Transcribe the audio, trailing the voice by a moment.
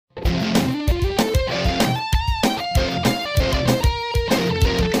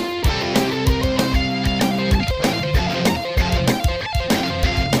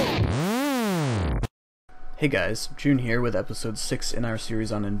Hey guys, June here with episode 6 in our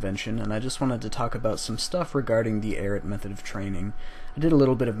series on Invention, and I just wanted to talk about some stuff regarding the Airut method of training. I did a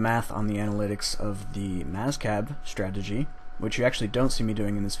little bit of math on the analytics of the MASCAB strategy, which you actually don't see me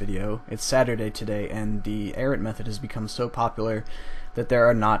doing in this video. It's Saturday today, and the Airut method has become so popular that there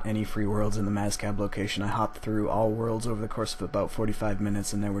are not any free worlds in the MASCAB location. I hopped through all worlds over the course of about 45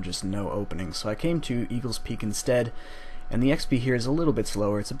 minutes, and there were just no openings. So I came to Eagle's Peak instead. And the XP here is a little bit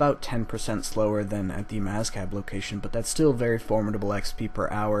slower. It's about 10% slower than at the MASCAB location, but that's still very formidable XP per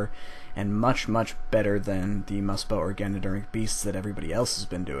hour, and much better than the Muspa or Ganaderic beasts that everybody else has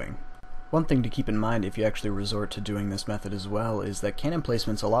been doing. One thing to keep in mind if you actually resort to doing this method as well is that cannon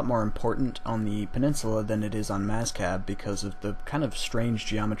placement's a lot more important on the peninsula than it is on MASCAB because of the kind of strange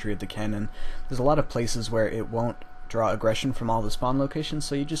geometry of the cannon. There's a lot of places where it won't draw aggression from all the spawn locations,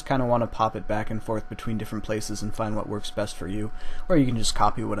 so you just kind of want to pop it back and forth between different places and find what works best for you. Or you can just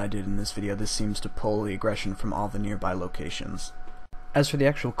copy what I did in this video. This seems to pull the aggression from all the nearby locations. As for the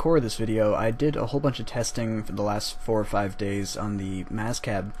actual core of this video, I did a whole bunch of testing for the last 4 or 5 days on the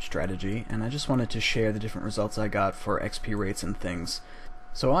MASCAB strategy, and I just wanted to share the different results I got for XP rates and things.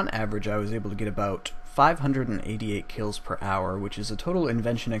 So on average, I was able to get about 588 kills per hour, which is a total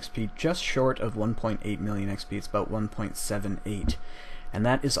Invention XP just short of 1.8 million XP. It's about 1.78. And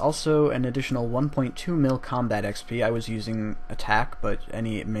that is also an additional 1.2 mil combat XP. I was using attack, but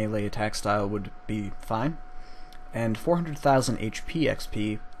any melee attack style would be fine. And 400,000 HP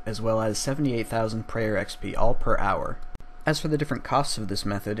XP, as well as 78,000 prayer XP, all per hour. As for the different costs of this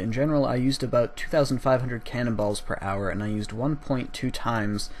method, in general I used about 2,500 cannonballs per hour, and I used 1.2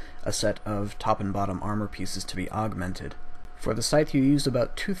 times a set of top and bottom armor pieces to be augmented. For the scythe you used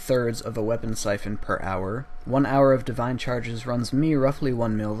about 2/3 of a weapon siphon per hour. 1 hour of divine charges runs me roughly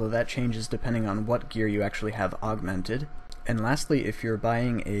 1 mil, though that changes depending on what gear you actually have augmented. And lastly, if you're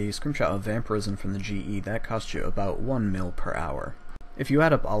buying a scrimshot of vampirism from the GE, that costs you about 1 mil per hour. If you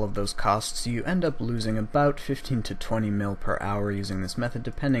add up all of those costs, you end up losing about 15 to 20 mil per hour using this method,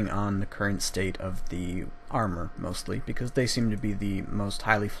 depending on the current state of the armor, mostly, because they seem to be the most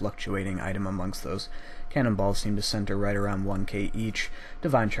highly fluctuating item amongst those. Cannonballs seem to center right around 1k each,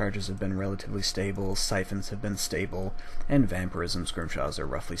 divine charges have been relatively stable, siphons have been stable, and vampirism scrimshaws are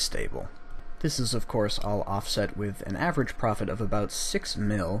roughly stable. This is of course all offset with an average profit of about 6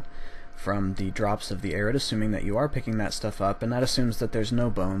 mil, from the drops of the Airut, assuming that you are picking that stuff up, and that assumes that there's no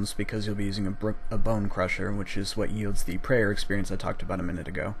bones because you'll be using a bone crusher, which is what yields the prayer experience I talked about a minute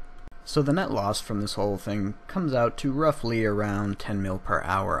ago. So the net loss from this whole thing comes out to roughly around 10 mil per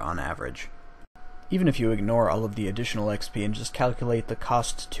hour on average. Even if you ignore all of the additional XP and just calculate the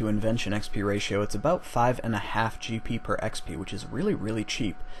cost to Invention XP ratio, it's about 5.5 GP per XP, which is really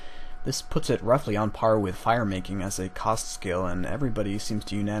cheap. This puts it roughly on par with firemaking as a cost skill, and everybody seems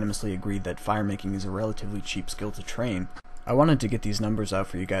to unanimously agree that firemaking is a relatively cheap skill to train. I wanted to get these numbers out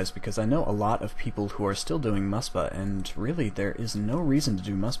for you guys because I know a lot of people who are still doing Muspa, and really there is no reason to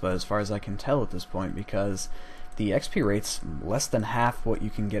do Muspa as far as I can tell at this point, because the XP rate's less than half what you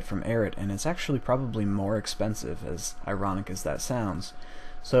can get from Airut, and it's actually probably more expensive, as ironic as that sounds.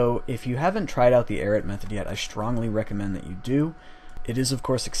 So if you haven't tried out the Airut method yet, I strongly recommend that you do. It is of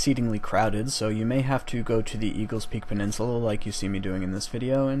course exceedingly crowded, so you may have to go to the Eagles Peak Peninsula like you see me doing in this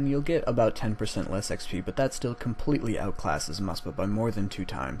video, and you'll get about 10% less XP, but that still completely outclasses Muspa by more than 2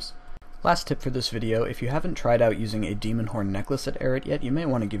 times. Last tip for this video, if you haven't tried out using a demon horn necklace at Airut yet, you may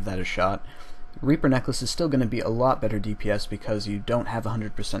want to give that a shot. Reaper necklace is still going to be a lot better DPS because you don't have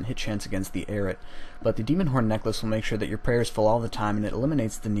 100% hit chance against the Airut, but the demon horn necklace will make sure that your prayer is full all the time, and it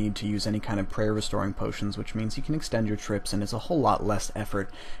eliminates the need to use any kind of prayer restoring potions, which means you can extend your trips, and it's a whole lot less effort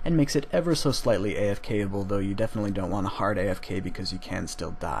and makes it ever so slightly AFKable, though you definitely don't want a hard AFK because you can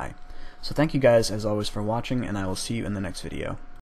still die. So thank you guys as always for watching, and I will see you in the next video.